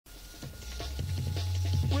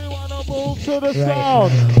Move to the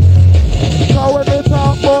sound. So when the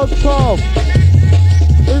top buzz come,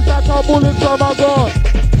 it's like a bullet from a gun.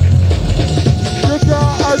 You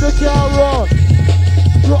can't hide, you can't run.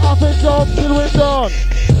 You have to jump till we're done.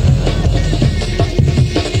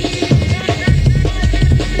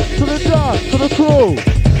 To the dance, to the crew.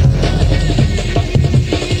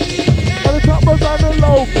 And the top buzz and the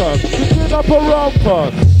locust, picking up a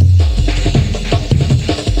rumpus.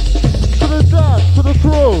 To the dance, to the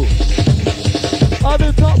crew. And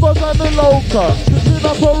the top buzz and the locust, picking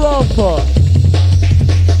up a rumpus.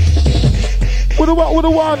 With the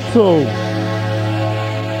 1-2.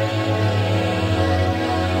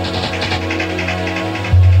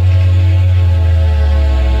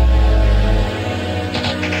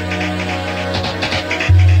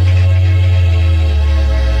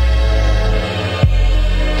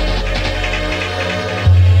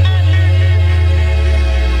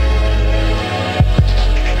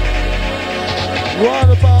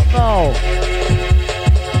 Right about now,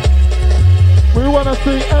 we want to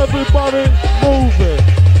see everybody moving.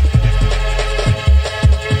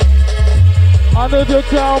 And if you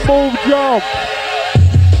can't move, jump.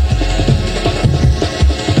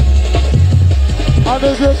 And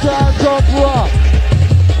if you can't jump, rock.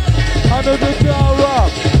 And if you can't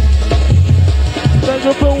rock, then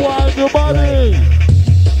you can wind your body.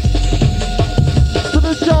 To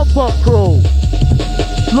the jump up crew.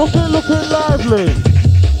 Looking lively.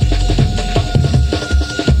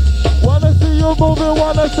 Wanna see you moving,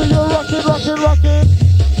 wanna see you rocking.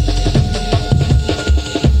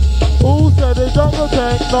 Who said the jungle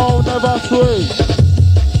tank? No, never swing.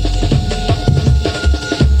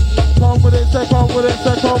 Come with it, say come with it,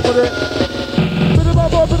 say come with it. Biddy bad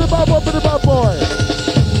boy, biddy bad boy, biddy bad boy.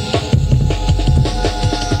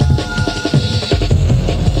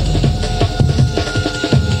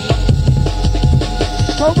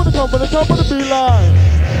 Come with the beeline.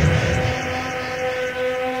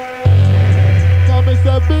 Come and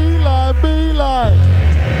say beeline. Beeline.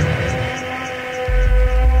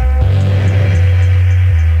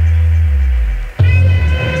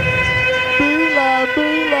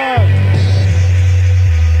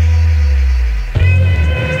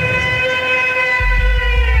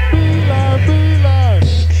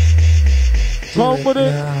 Come with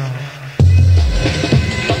it.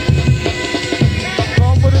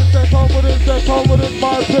 Come with it,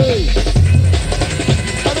 my piece.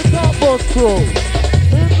 And the top bus crew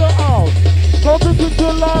in the house. Come to get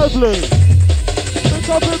you lively. Make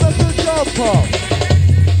up and make you jump up.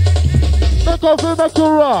 Make up and make you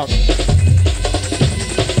rock.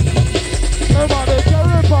 Them on the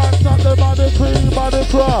cherry pants and them on the cream and the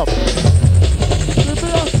crab. Give me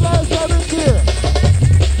a slice of the cake.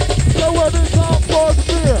 So when the top bus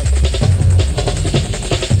beer.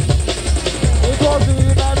 It was in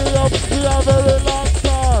the up to a very long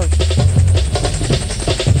time.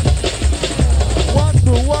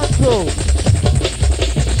 1, 2.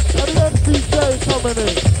 And the MCJ coming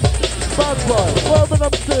in. Bad boy,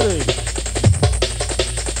 Birmingham City.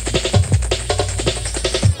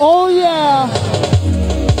 Oh yeah!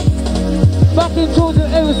 Back into the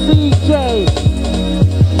MCJ.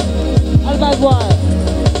 And bad boy.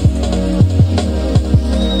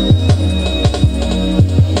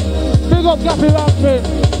 Big up Gappy Rampin.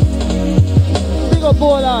 Big up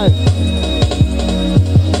Borderline.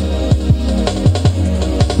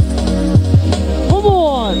 Come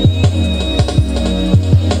on.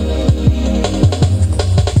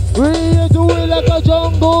 We do it like a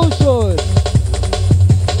jungle should.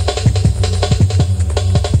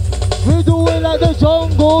 We do it like the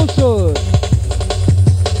jungle should.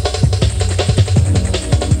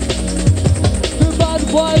 The bad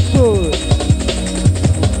boy should.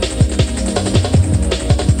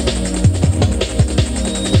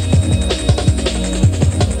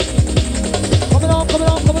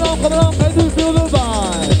 Coming on, can you feel the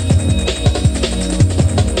vibe?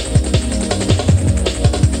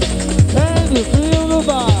 Can you feel the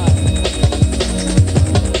vibe?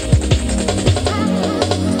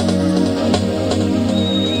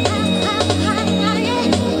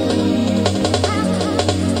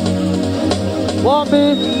 Want me?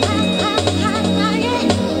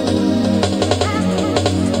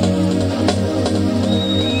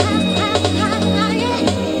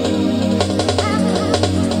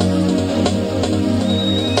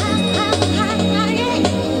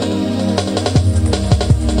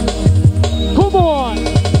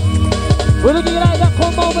 We're looking like that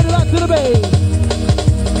combo with the back to the base.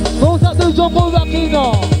 Goes up to jumbo rocking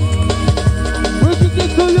on. We're kicking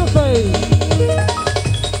to your face.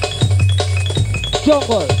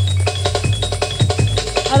 Jungle.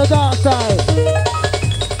 And the dark side.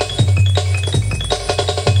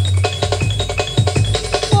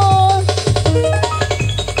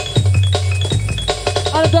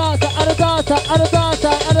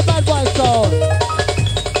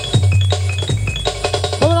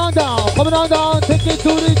 Coming on down, take it to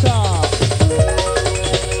the top.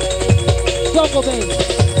 Jungle bass.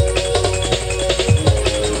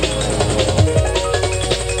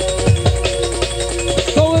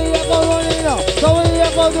 So we are going to so we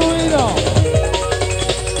are going to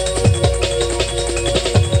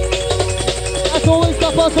that's all we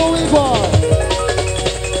stop, that's all we want.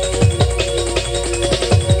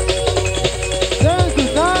 Dance the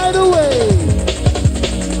night away.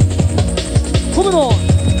 Coming on.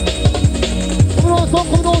 Coming on, song,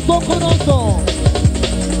 coming on, song, coming on, song.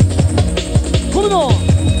 Coming on.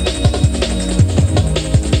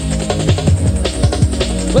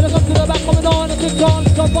 When it comes to the back, coming on, and kick on,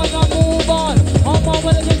 jump on, and move on. Come on,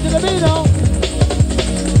 when it gets to the beat now.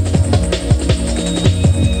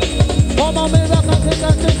 Come on, baby, back and take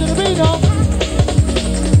that stick to the beat now.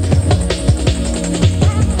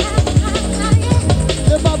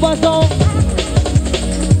 Lift my butt down.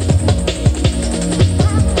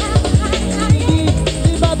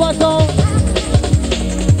 Leave my butt down.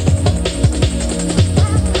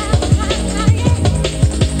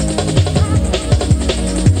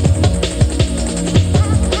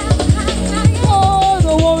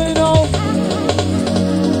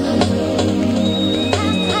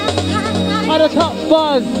 The top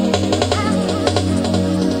buzz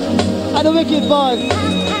and the wicked buzz.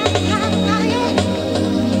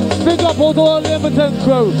 Big up all the Everton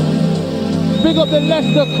crew. Big up the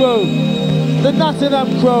Leicester crew, the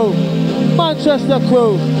Nottingham crew, Manchester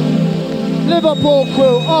crew, Liverpool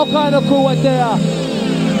crew, all kind of crew right there.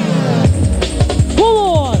 Come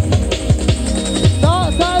on!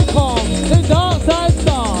 Dark side calm, the dark side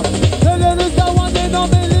storm. Tell them it's the one they know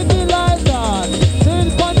me living like that. Till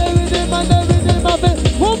one day with him and they with him a bit.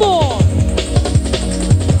 Come on!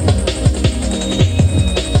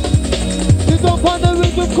 Sit up on the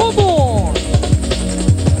rhythm, come on!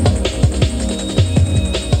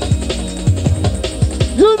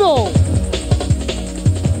 You know!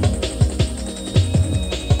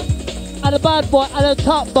 And the bad boy and the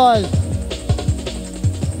top buzz.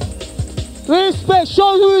 Respect,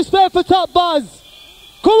 show you respect for top buzz.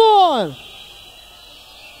 Come on!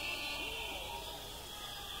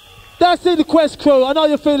 That's in the Quest crew. I know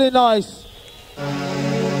you're feeling nice.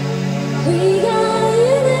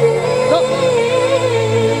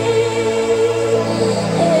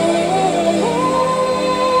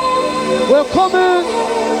 We're coming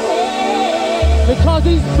because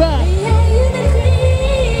he's back.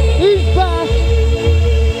 He's back.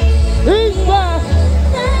 He's back.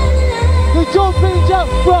 The jumping Jack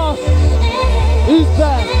Frost. He's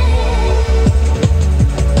back.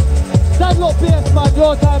 Stand up, PS man.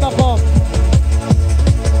 Your time I come.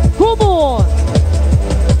 Come on.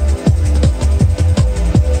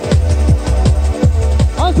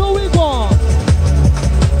 That's all we want.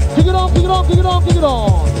 Kick it on, kick it on, kick it on, kick it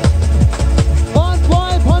on. One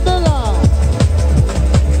wipe on the line.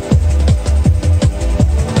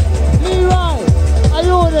 Leroy, are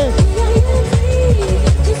you with it?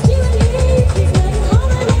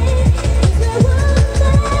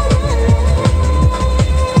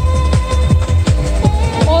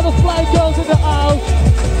 All the fly girls in the house.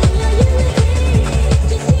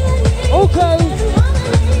 Okay.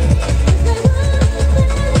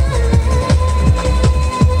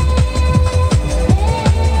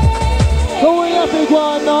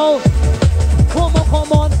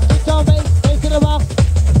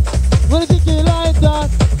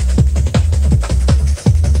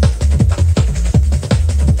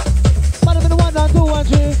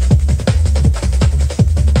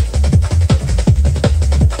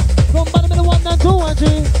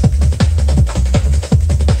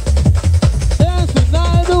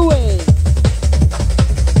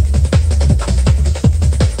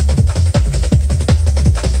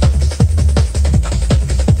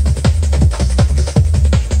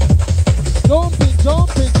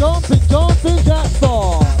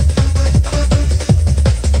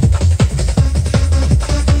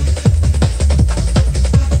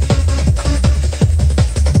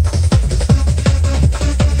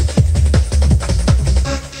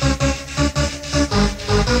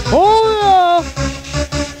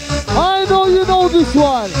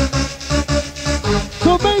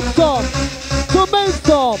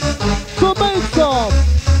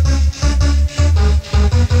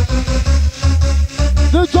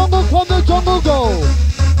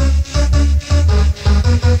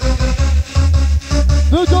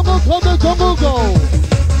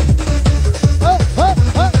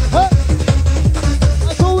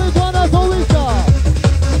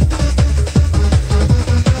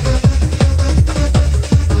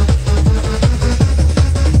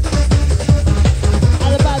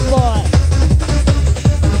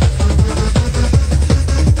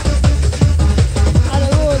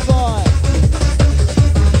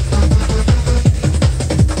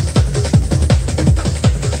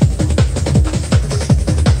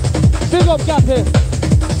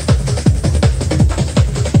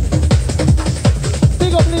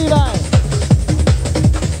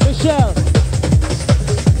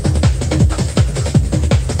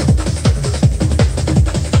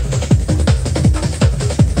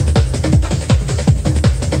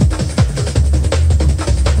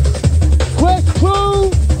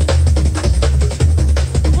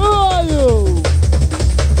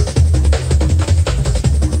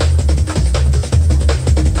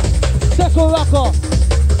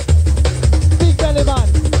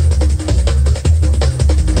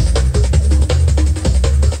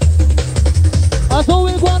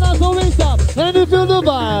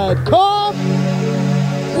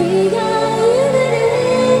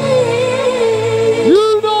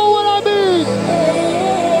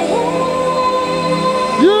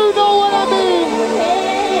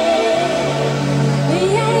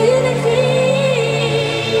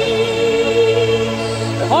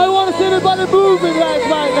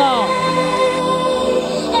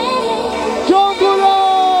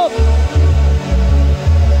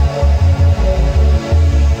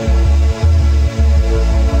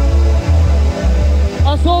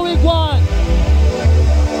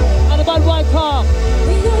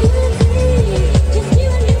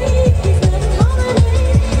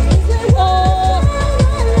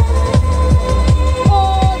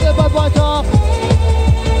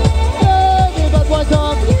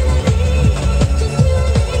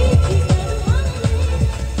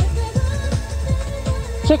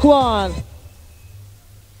 Check one.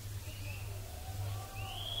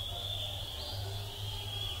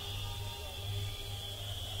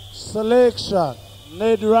 Selection,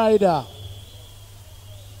 Ned Ryder.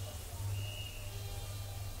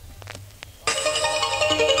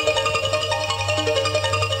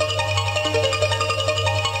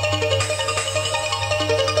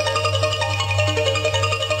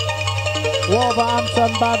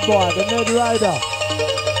 Wolverhampton bad boy, the Ned Ryder.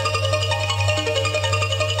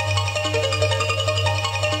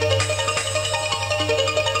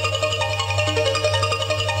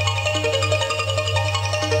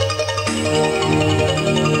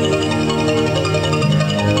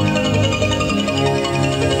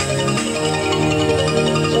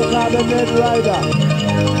 Check out the Ned Ryder.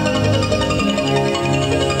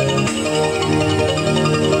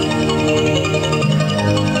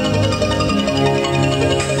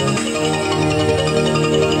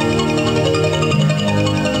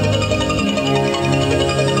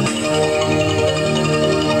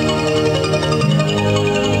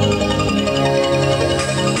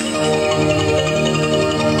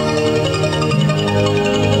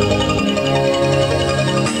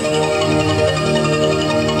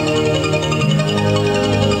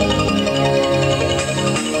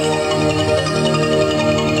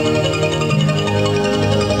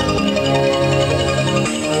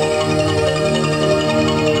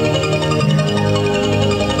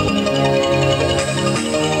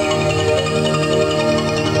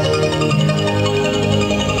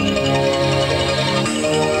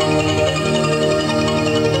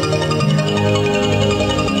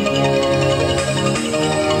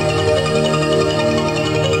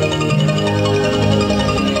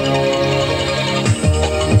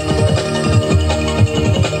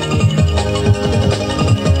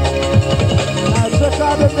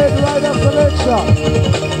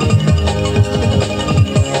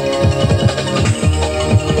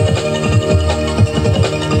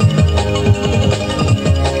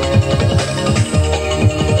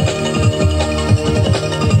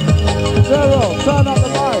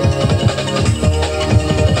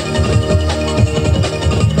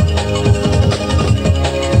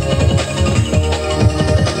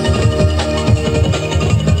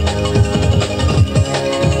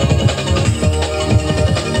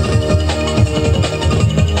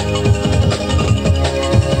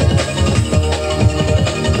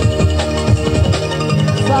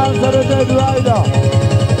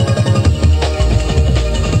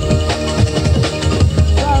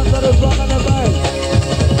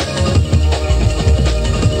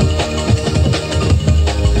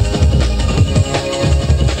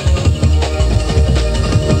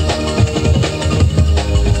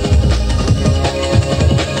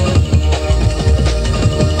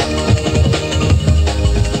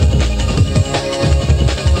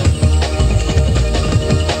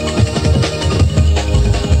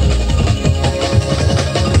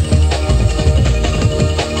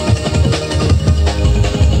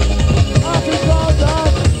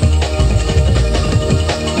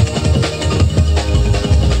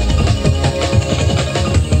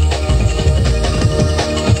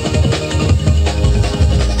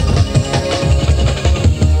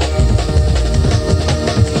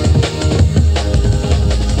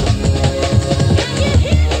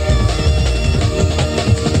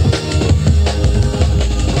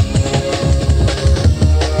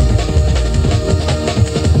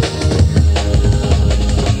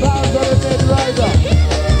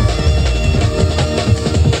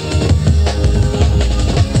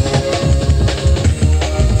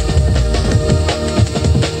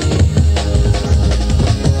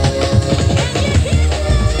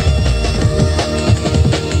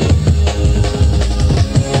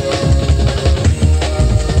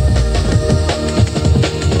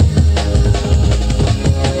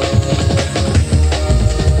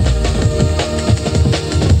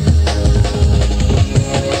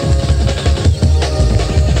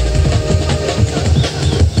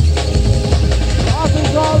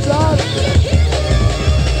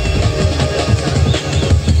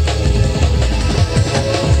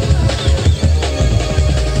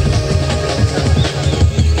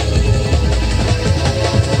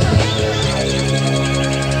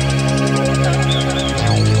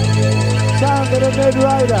 Ned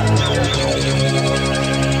Ryder.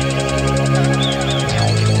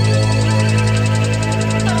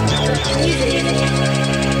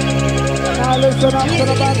 Now listen up to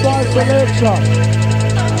the bad boy selection.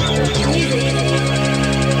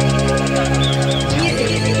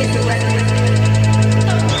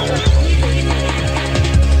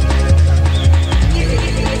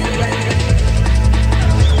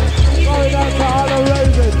 Going out to all the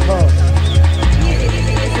ravens.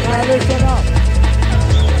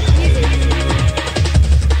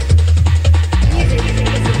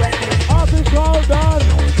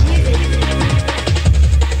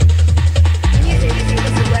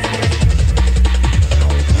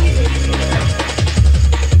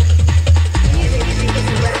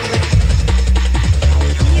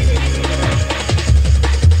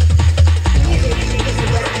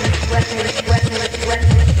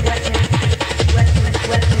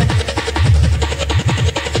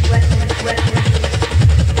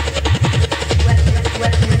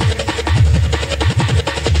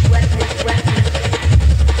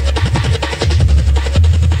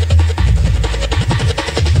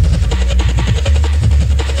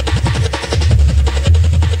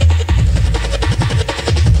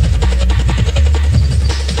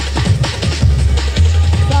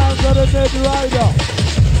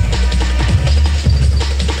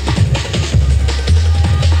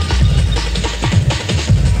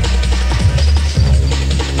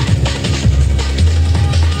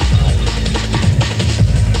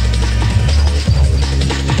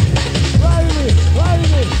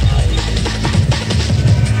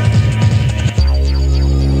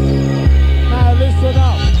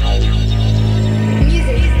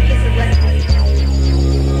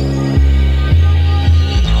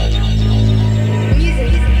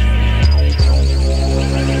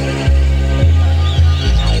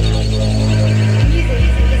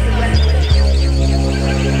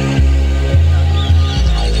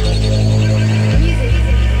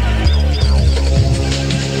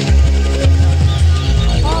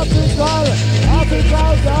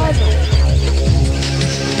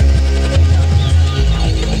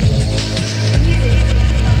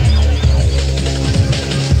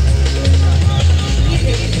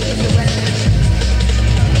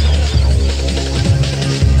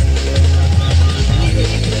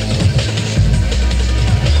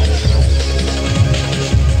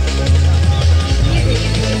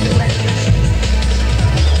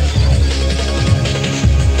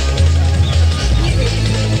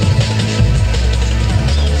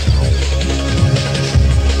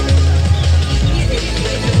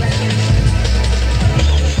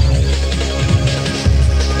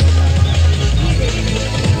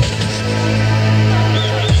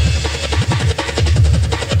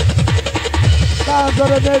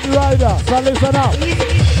 Sounds of the Ned Ryder. So listen up.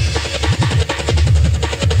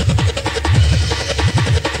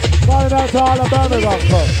 Going out to all the Birmingham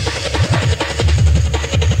folks.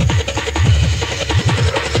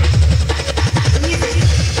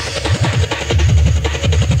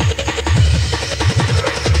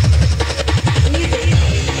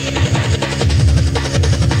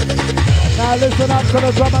 Now listen up to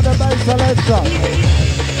the drum and the bass selection.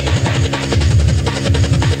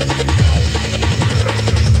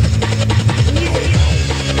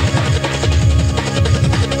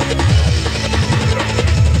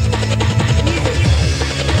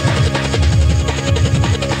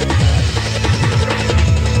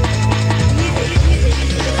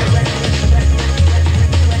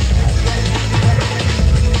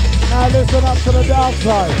 Now listen up to the dark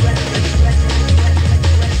side.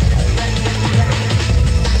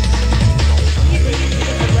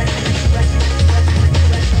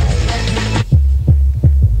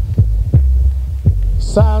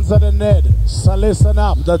 Sounds of the Ned, so listen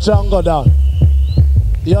up, the jungle dog.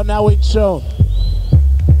 You're now in tune.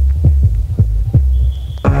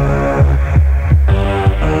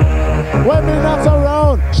 When me not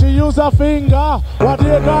around, she use her finger. What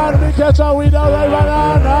you got me catch her with a right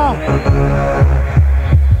banana.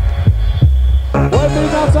 When me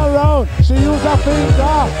not around, she use her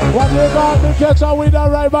finger. What you got me catch her with a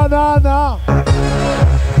right banana.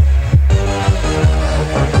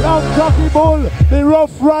 Long jockey bull, the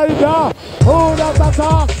rough rider. Who that's a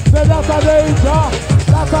talk? Say that's a danger.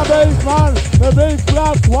 That's a baseman, the big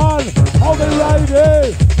black one. How they ride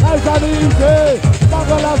it, nice and easy.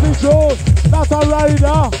 Buckle as he shows, that's a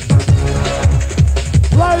rider.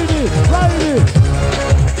 Ride it, ride it.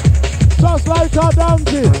 Just like a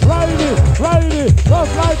donkey. Ride it,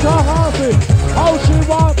 just like a horsey. How she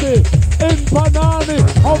want it, in Panani.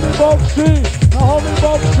 How me buck she, now how me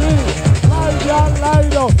buck she.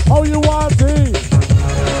 Lido, how you want it?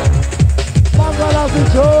 Buckle as he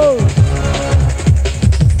shows.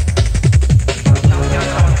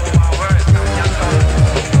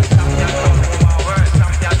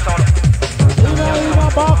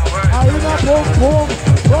 Boom, boom,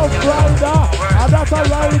 rough rider, and that's a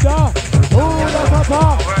rider. Ooh, that's a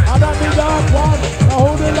top, and that's the dark one. Now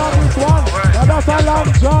who the longest one? And that's a long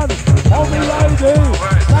john. How me riding,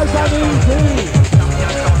 nice and easy.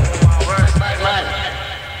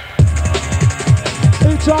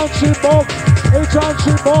 Each on she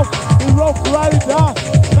buck, the rough rider.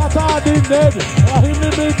 That's all the Ned, him the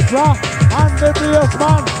mixer, and the bass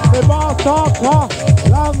man, the boss talker.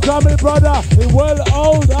 Long John, me brother, he well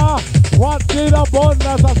older. What did a bun,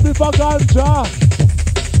 that's a sniff of ganja.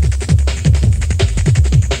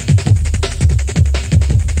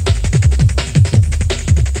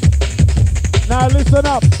 Now listen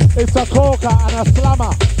up, it's a coca and a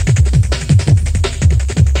slammer.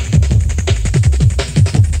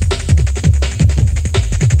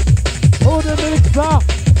 Who the mixer?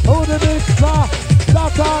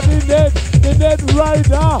 That's all the Ned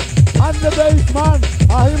Ryder. And the bassman,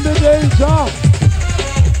 him the danger.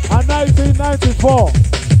 And 1994.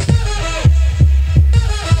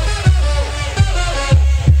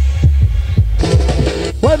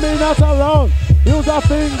 When me not around, use a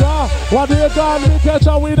finger. What do you got? Me catch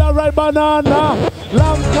her with a right banana.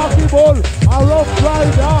 Long cocky bull, a rough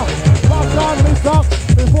rider. Back on me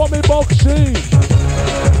socks before me buck she.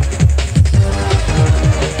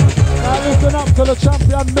 Now listen up to the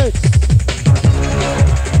champion mix.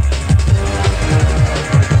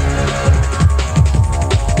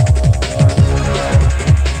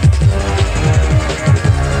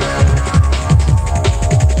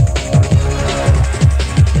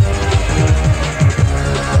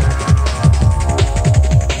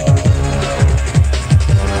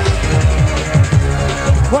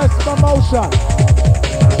 Motion.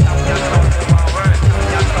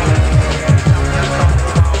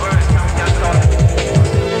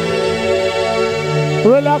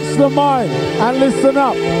 Relax the mind and listen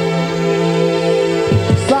up.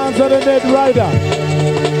 Sounds of the Ned Ryder,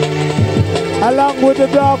 along with the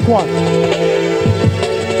dark one.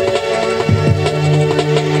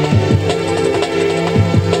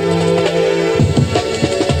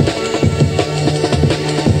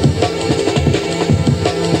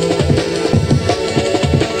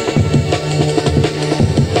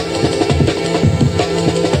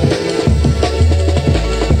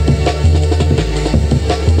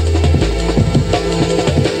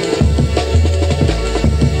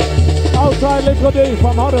 Little D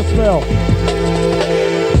from Huddersfield.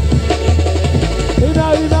 In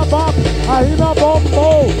a back, in a bumbo.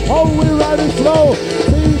 Oh, we riding slow.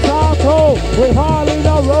 See-tato, we all in a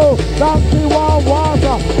row. Donkey one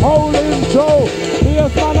water, holding Joe.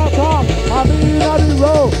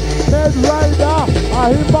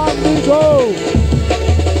 he man me go.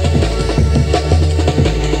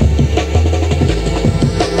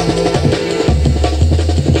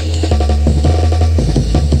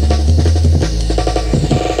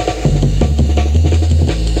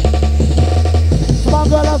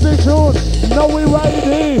 Smuggle as he should, no we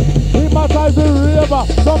ready. He matters the river,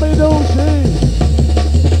 so me do she.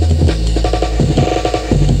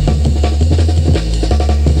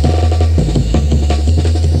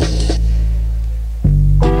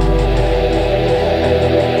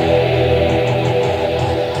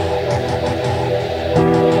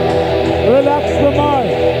 Relax the mind.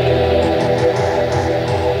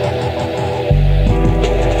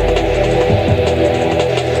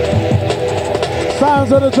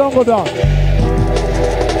 Sounds of the jungle dog.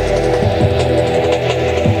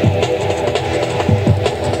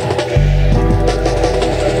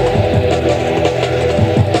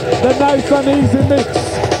 The nice and easy mix.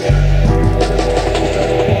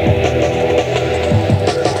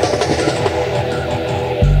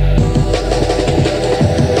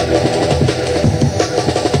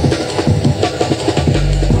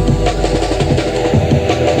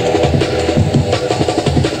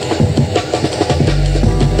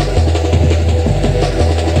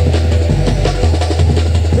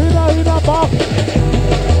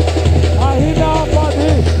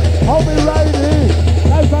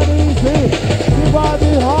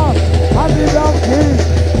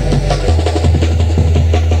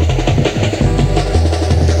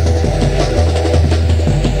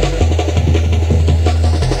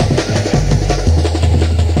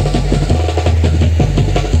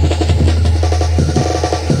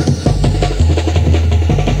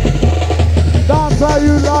 How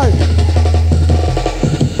you like.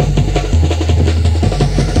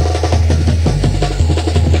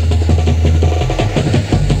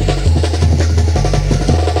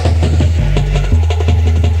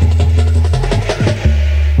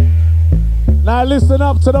 Now listen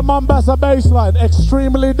up to the Mombasa bassline,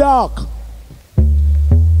 extremely dark.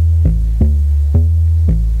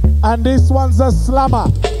 And this one's a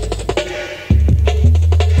slammer.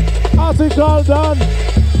 Article done.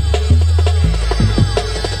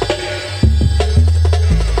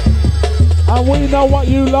 And we know what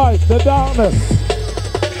you like, the darkness.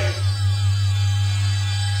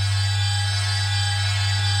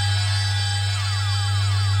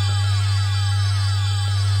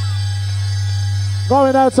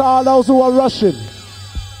 Going out to all those who are rushing.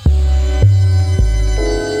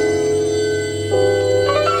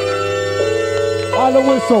 All the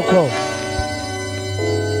whistle crew.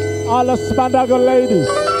 All the Spandago ladies.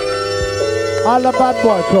 All the bad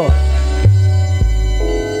boy crew.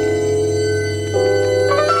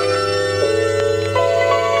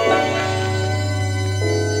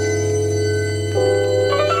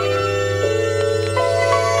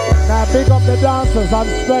 Big up the dancers on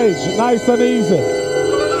stage, nice and easy.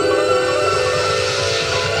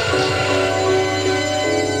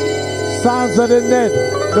 Sounds of the Ned,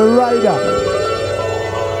 the Ryder.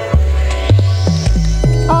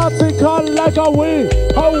 Article like a we,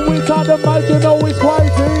 how we on the mic, you know it's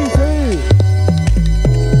quite easy.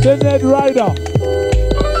 The Ned Ryder.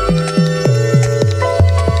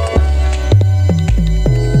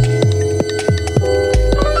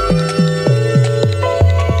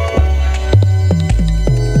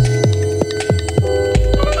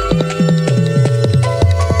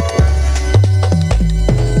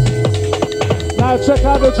 Check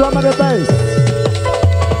out the drum and the bass.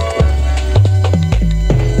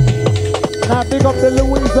 Now big up the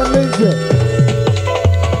Louise and Lindsay.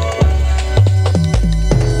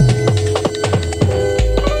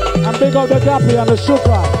 And big up the Gappy and the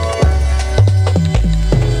Sugar.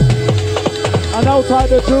 And outside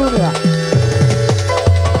the Junior.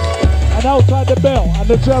 And outside the Bill and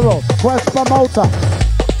the Gerald. Quest Promoter.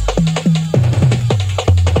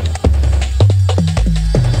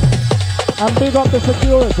 And big up the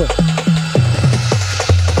security.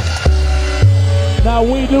 Now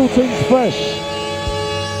we do things fresh.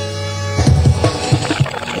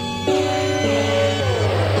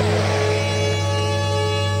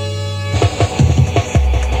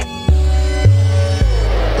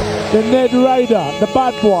 The Ned Ryder, the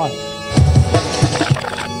bad boy.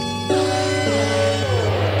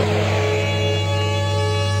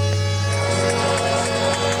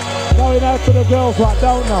 Going out to the girls what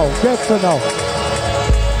don't know, get to know.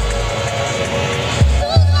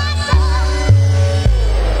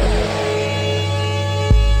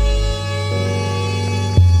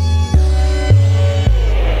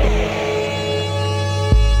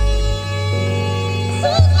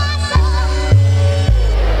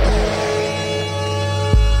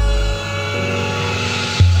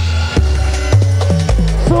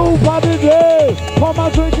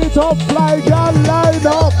 it up, fly girl, line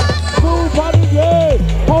up. Move on the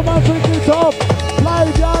way, come and pick it up.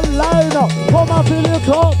 Fly girl, line up, come and fill it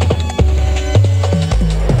up.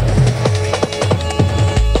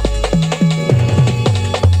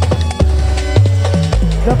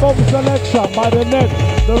 The bump selection by the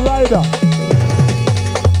neck, the Ryder.